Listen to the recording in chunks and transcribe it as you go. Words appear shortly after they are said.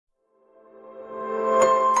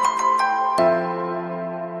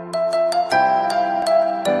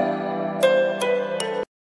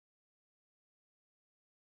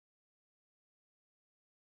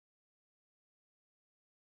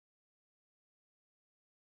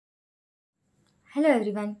Hello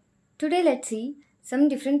everyone. Today let's see some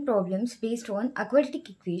different problems based on a quadratic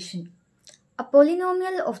equation. A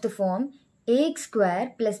polynomial of the form ax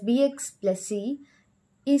square plus bx plus c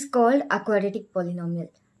is called a quadratic polynomial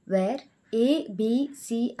where a, b,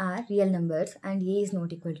 c are real numbers and a is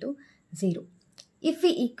not equal to 0. If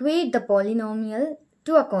we equate the polynomial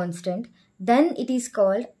to a constant, then it is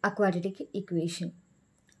called a quadratic equation.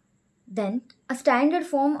 Then a standard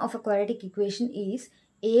form of a quadratic equation is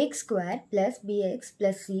ax square plus bx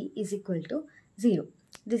plus c is equal to 0.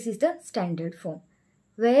 This is the standard form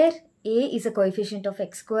where a is a coefficient of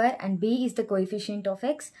x square and b is the coefficient of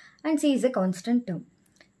x and c is a constant term.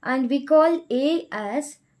 And we call a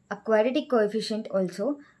as a quadratic coefficient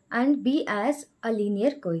also and b as a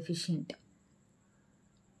linear coefficient.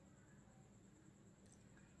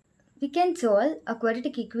 We can solve a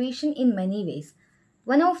quadratic equation in many ways.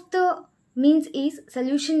 One of the means is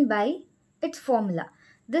solution by its formula.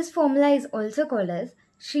 This formula is also called as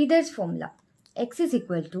Schroeder's formula. X is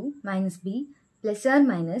equal to minus b plus or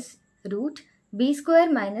minus root b square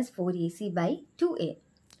minus 4ac by 2a.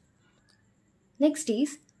 Next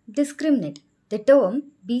is discriminant. The term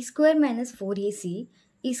b square minus 4ac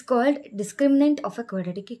is called discriminant of a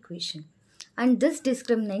quadratic equation. And this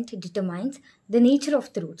discriminant determines the nature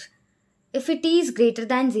of the roots. If it is greater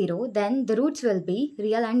than 0, then the roots will be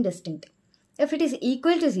real and distinct. If it is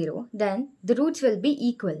equal to 0, then the roots will be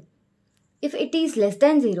equal. If it is less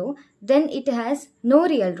than 0, then it has no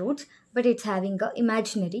real roots, but it's having a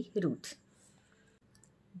imaginary roots.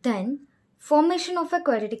 Then, formation of a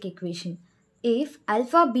quadratic equation. If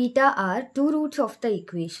alpha, beta are two roots of the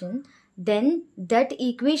equation, then that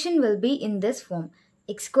equation will be in this form.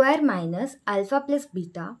 X square minus alpha plus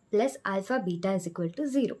beta is equal to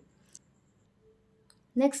 0.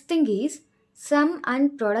 Next thing is sum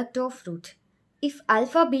and product of roots. If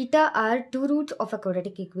alpha, beta are two roots of a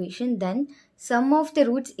quadratic equation, then sum of the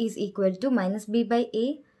roots is equal to minus b by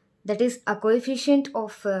a, that is a coefficient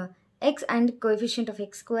of x and coefficient of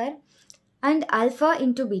x square, and alpha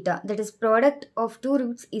into beta, that is product of two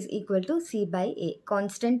roots, is equal to c by a,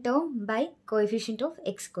 constant term by coefficient of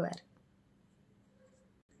x square.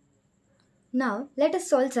 Now let us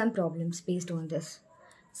solve some problems based on this.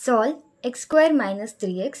 Solve x square minus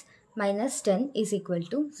 3x minus 10 is equal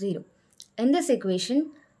to 0. In this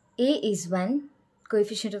equation, a is 1,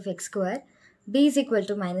 coefficient of x square, b is equal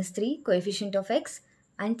to minus 3, coefficient of x,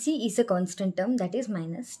 and c is a constant term, that is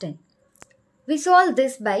minus 10. We solve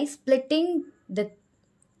this by splitting the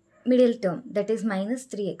middle term, that is minus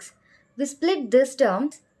 3x. We split this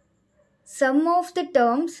term. Sum of the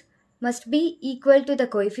terms must be equal to the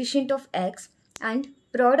coefficient of x and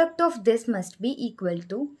product of this must be equal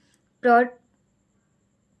to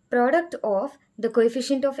product of the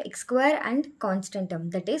coefficient of x square and constant term,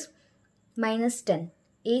 that is minus 10.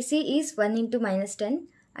 AC is 1 into minus 10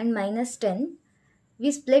 and minus 10.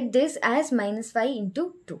 We split this as minus 5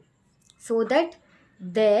 into 2. So that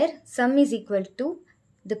their sum is equal to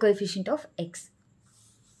the coefficient of x.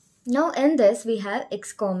 Now in this we have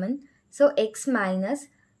x common. So x minus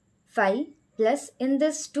 5 plus in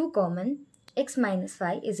this 2 common, x minus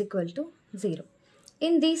 5 is equal to 0.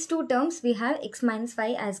 In these two terms, we have x minus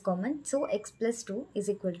 5 as common, so x plus 2 is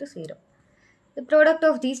equal to 0. The product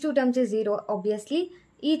of these two terms is 0. Obviously,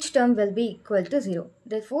 each term will be equal to 0.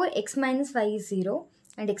 Therefore, x minus 5 is 0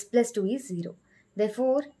 and x plus 2 is 0.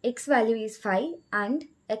 Therefore, x value is 5 and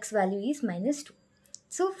x value is minus 2.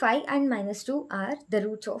 So, 5 and minus 2 are the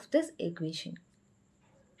roots of this equation.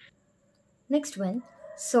 Next one,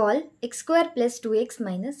 solve x square plus 2x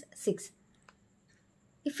minus 6.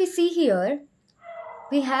 If we see here,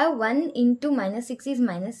 we have 1 into minus 6 is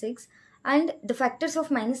minus 6 and the factors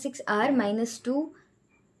of minus 6 are minus 3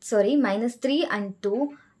 and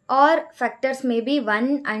 2, or factors may be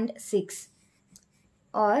 1 and 6,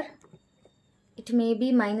 or it may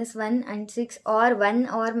be minus 1 and 6 or 1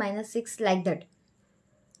 or minus 6, like that.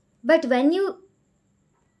 But when you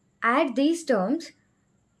add these terms,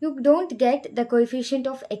 you don't get the coefficient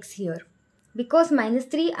of x here because minus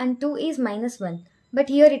 3 and 2 is minus 1, but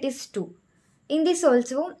here it is 2. In this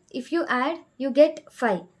also, if you add, you get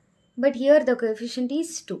 5. But here the coefficient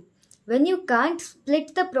is 2. When you can't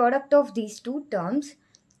split the product of these two terms,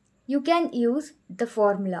 you can use the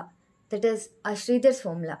formula, that is a Schroeder's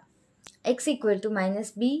formula. X equal to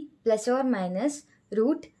minus b plus or minus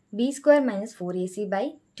root b square minus 4ac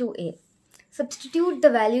by 2a. Substitute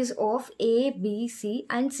the values of a, b, c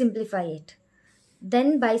and simplify it.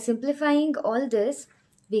 Then by simplifying all this,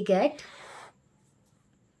 we get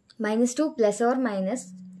minus 2 plus or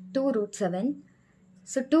minus 2 root 7.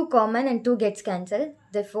 So 2 common and 2 gets cancelled.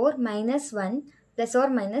 Therefore, minus 1 plus or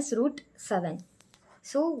minus root 7.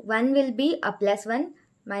 So 1 will be a plus 1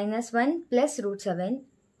 minus 1 plus root 7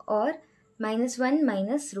 or minus 1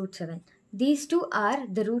 minus root 7. These two are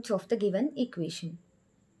the roots of the given equation.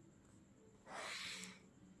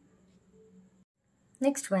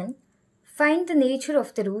 Next one, find the nature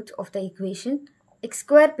of the root of the equation x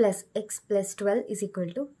square plus x plus 12 is equal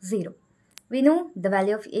to 0. We know the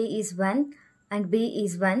value of a is 1 and b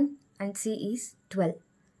is 1 and c is 12.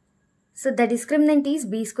 So the discriminant is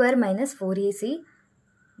b square minus 4ac.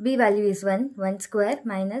 B value is 1 square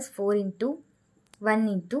minus 4 into 1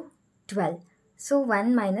 into 12. So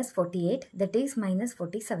 1 minus 48, that is minus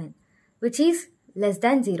 47, which is less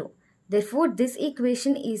than 0. Therefore, this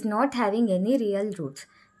equation is not having any real roots.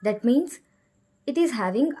 That means it is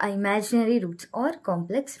having imaginary roots or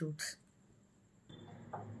complex roots.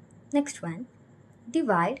 Next one,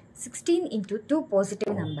 divide 16 into two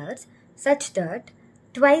positive numbers such that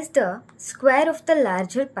twice the square of the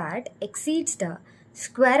larger part exceeds the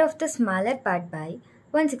square of the smaller part by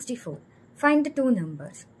 164. Find the two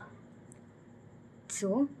numbers.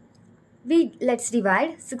 So, let's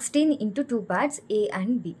divide 16 into two parts A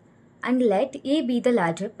and B and let A be the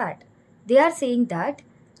larger part. They are saying that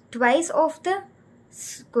twice of the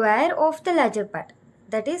square of the larger part,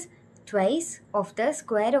 that is twice of the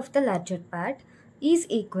square of the larger part is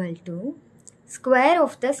equal to square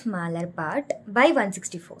of the smaller part by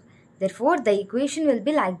 164. Therefore, the equation will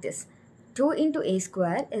be like this. 2 into a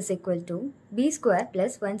square is equal to b square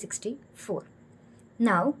plus 164.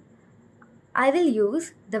 Now, I will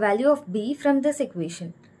use the value of b from this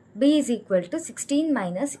equation. B is equal to 16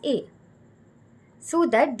 minus a. So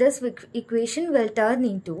that this equation will turn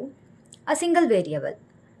into a single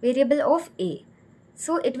variable of a.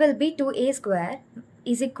 So it will be 2a square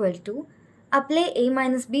is equal to, apply a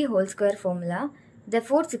minus b whole square formula.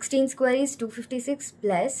 Therefore 16 square is 256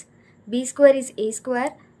 plus b square is a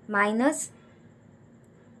square minus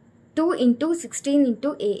 2 into 16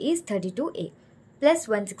 into a is 32a plus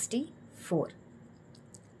 164.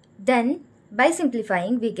 Then by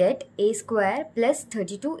simplifying we get a square plus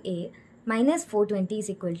 32a minus 420 is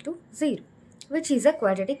equal to 0, which is a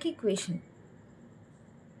quadratic equation.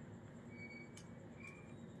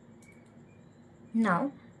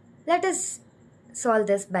 Now let us solve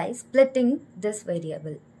this by splitting this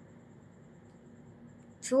variable.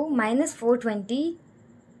 So minus 420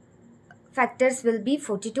 factors will be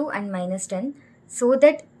 42 and minus 10, so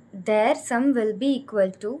that their sum will be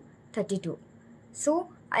equal to 32. So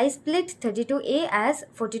I split 32a as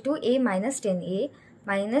 42a minus 10a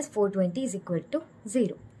minus 420 is equal to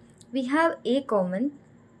 0. We have a common,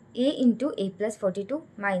 a into a plus 42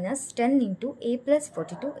 minus 10 into a plus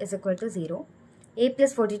 42 is equal to 0. A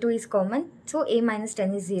plus 42 is common, so a minus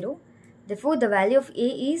 10 is 0. Therefore, the value of a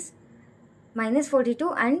is minus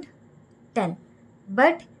 42 and 10.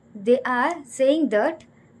 But they are saying that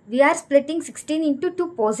we are splitting 16 into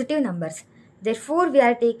two positive numbers. Therefore, we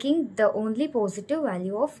are taking the only positive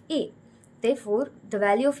value of a. Therefore, the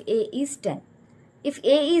value of a is 10. If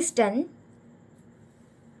a is 10,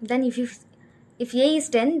 then if a is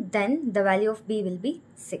 10, then the value of b will be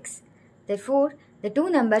 6. Therefore, the two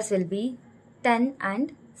numbers will be 10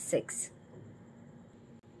 and 6.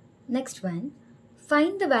 Next one,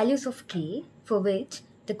 find the values of k for which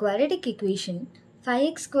the quadratic equation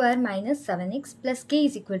 5x square minus 7x plus k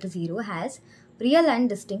is equal to 0 has real and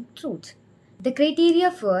distinct roots. The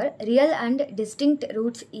criteria for real and distinct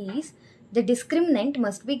roots is the discriminant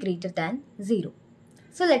must be greater than 0.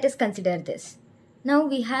 So let us consider this. Now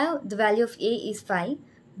we have the value of a is 5,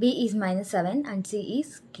 b is minus 7 and c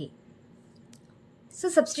is k. So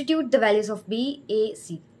substitute the values of b, a,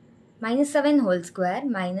 c. Minus 7 whole square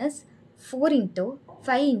minus 4 into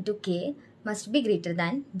 5 into k must be greater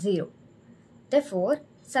than 0. Therefore,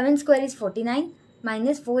 7 square is 49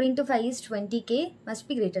 minus 4 into 5 is 20k must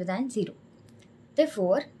be greater than 0.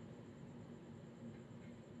 Therefore,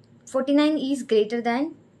 49 is greater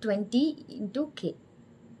than 20 into k.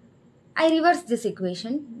 I reverse this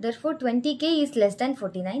equation. Therefore, 20k is less than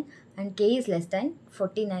 49 and k is less than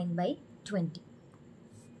 49 by 20.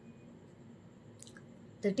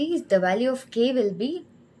 That is, the value of k will be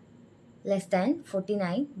less than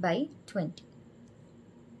 49 by 20.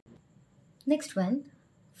 Next one,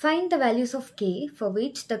 find the values of k for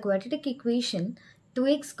which the quadratic equation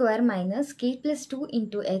 2x square minus k plus 2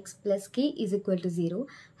 into x plus k is equal to 0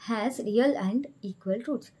 has real and equal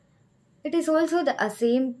roots. It is also the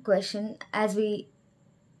same question as we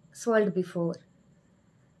solved before.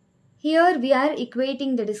 Here we are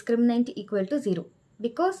equating the discriminant equal to 0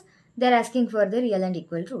 because they are asking for the real and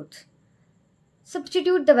equal roots.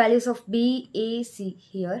 Substitute the values of b, a, c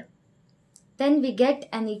here. Then we get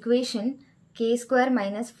an equation k square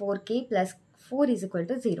minus 4k plus 4 is equal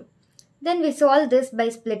to 0. Then we solve this by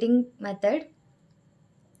splitting method.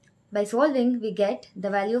 By solving, we get the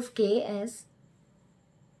value of k as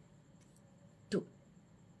 2.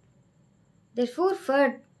 Therefore,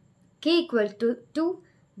 for k equal to 2,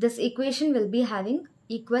 this equation will be having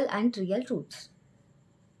equal and real roots.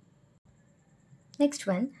 Next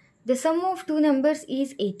one, the sum of two numbers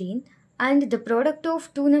is 18 and the product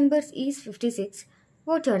of two numbers is 56.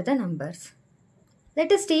 What are the numbers?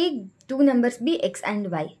 Let us take two numbers be x and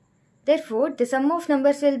y. Therefore, the sum of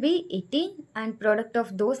numbers will be 18 and product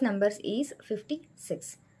of those numbers is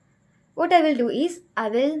 56. What I will do is, I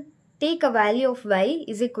will take a value of y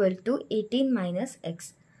is equal to 18 minus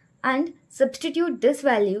x and substitute this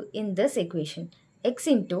value in this equation. X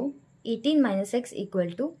into 18 minus x equal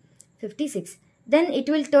to 56. Then it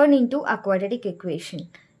will turn into a quadratic equation.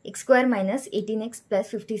 X square minus 18x plus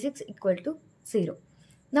 56 equal to 0.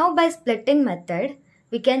 Now by splitting method,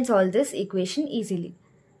 we can solve this equation easily.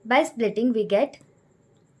 By splitting, we get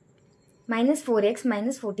minus 4x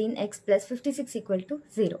minus 14x plus 56 equal to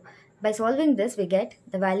 0. By solving this, we get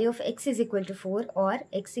the value of x is equal to 4 or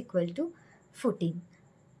x equal to 14.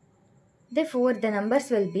 Therefore, the numbers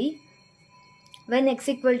will be when x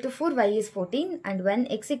equal to 4, y is 14 and when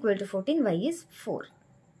x equal to 14, y is 4.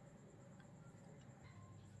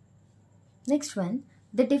 Next one,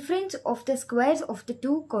 the difference of the squares of the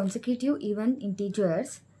two consecutive even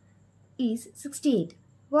integers is 68.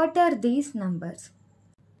 What are these numbers?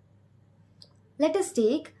 Let us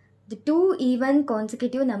take the two even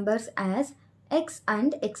consecutive numbers as x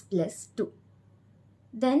and x plus 2.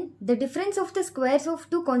 Then the difference of the squares of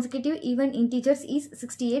two consecutive even integers is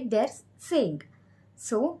 68, they are saying.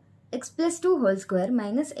 So x plus 2 whole square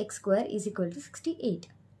minus x square is equal to 68.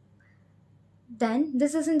 Then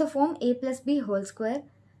this is in the form a plus b whole square.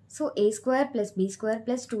 So a square plus b square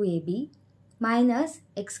plus 2ab minus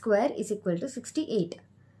x square is equal to 68.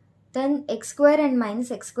 Then x square and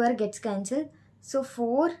minus x square gets cancelled. So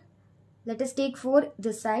 4, let us take 4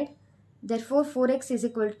 this side. Therefore 4x is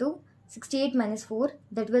equal to 68 minus 4.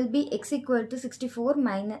 That will be x equal to 64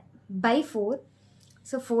 by 4.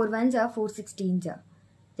 So 4 ones are 4 16s are.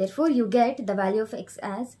 Therefore you get the value of x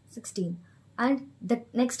as 16. And the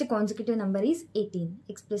next consecutive number is 18.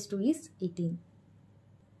 X plus 2 is 18.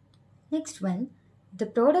 Next one. The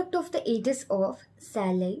product of the ages of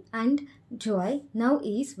Sally and Joy now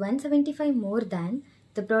is 175 more than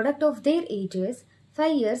the product of their ages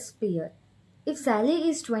 5 years prior. If Sally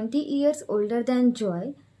is 20 years older than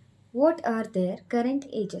Joy, what are their current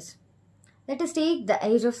ages? Let us take the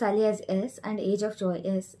age of Sally as S and age of Joy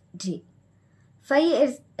as G. 5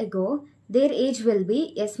 years ago, their age will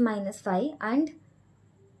be S minus 5 and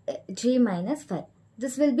J minus 5.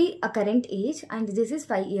 This will be a current age and this is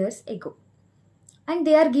 5 years ago. And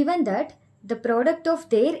they are given that the product of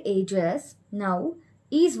their ages now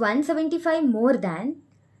is 175 more than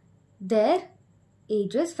their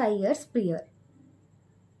ages 5 years prior.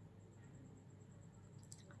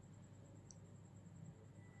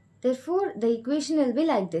 Therefore, the equation will be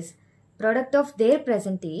like this. Product of their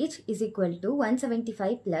present age is equal to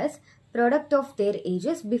 175 plus product of their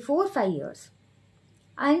ages before 5 years.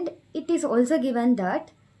 And it is also given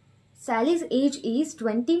that Sally's age is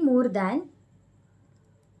 20 more than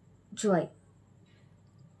Joy.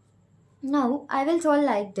 Now I will solve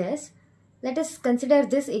like this. Let us consider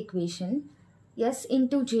this equation. S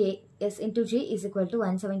into J is equal to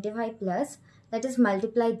 175 plus. Let us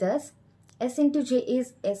multiply this. S into J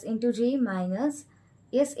is S into J minus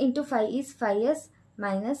S into 5 is 5S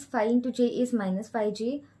minus 5 into J is minus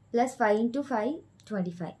 5J plus 5 into 5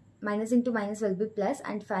 25. Minus into minus will be plus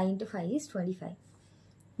and 5 into 5 is 25.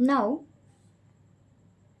 Now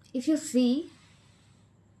if you see,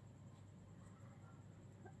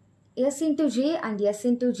 S into J and S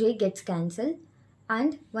into J gets cancelled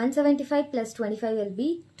and 175 plus 25 will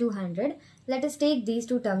be 200. Let us take these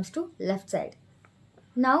two terms to left side.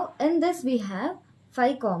 Now in this we have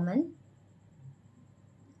 5 common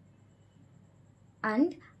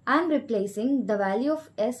and I am replacing the value of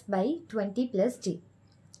S by 20 plus J.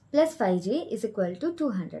 Plus 5J is equal to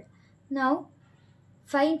 200. Now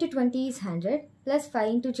 5 into 20 is 100 plus 5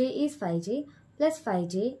 into J is 5J plus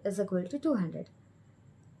 5J is equal to 200.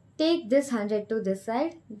 Take this 100 to this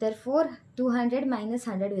side. Therefore 200 minus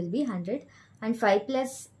 100 will be 100 and 5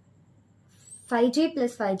 plus 5J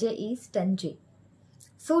plus 5J is 10J.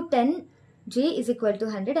 So 10J is equal to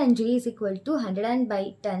 100 and J is equal to 100 and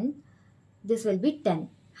by 10 this will be 10.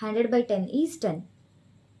 100 by 10 is 10.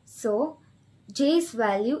 So J's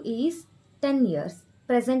value is 10 years,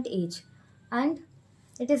 present age, and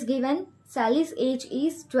it is given Sally's age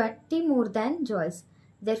is 20 more than Joy's.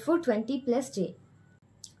 Therefore 20 plus J.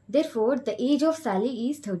 Therefore, the age of Sally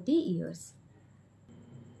is 30 years.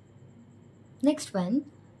 Next one,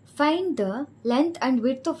 find the length and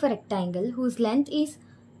width of a rectangle whose length is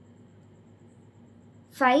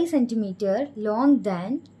 5 cm long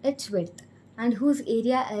than its width and whose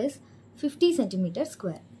area is 50 cm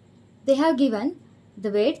square. They have given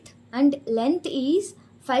the width and length is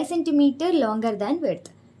 5 cm longer than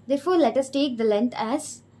width. Therefore, let us take the length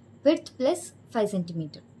as width plus 5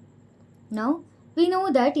 cm. Now, we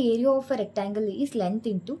know that area of a rectangle is length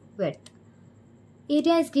into width.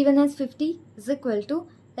 Area is given as 50 is equal to,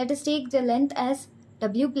 let us take the length as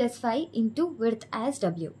w plus 5 into width as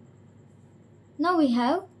w. Now we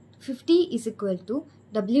have 50 is equal to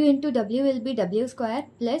w into w will be w square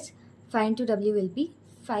plus 5 into w will be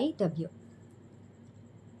 5w.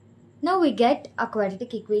 Now we get a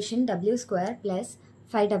quadratic equation w square plus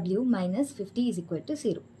 5w minus 50 is equal to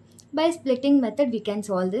 0. By splitting method we can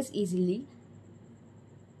solve this easily.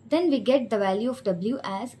 Then we get the value of w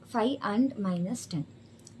as 5 and minus 10.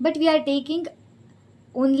 But we are taking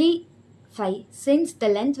only 5 since the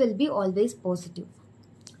length will be always positive.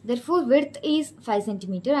 Therefore, width is 5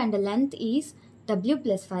 cm and the length is w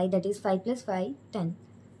plus 5, that is 5 plus 5, 10.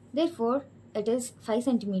 Therefore, it is 5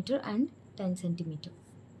 cm and 10 cm.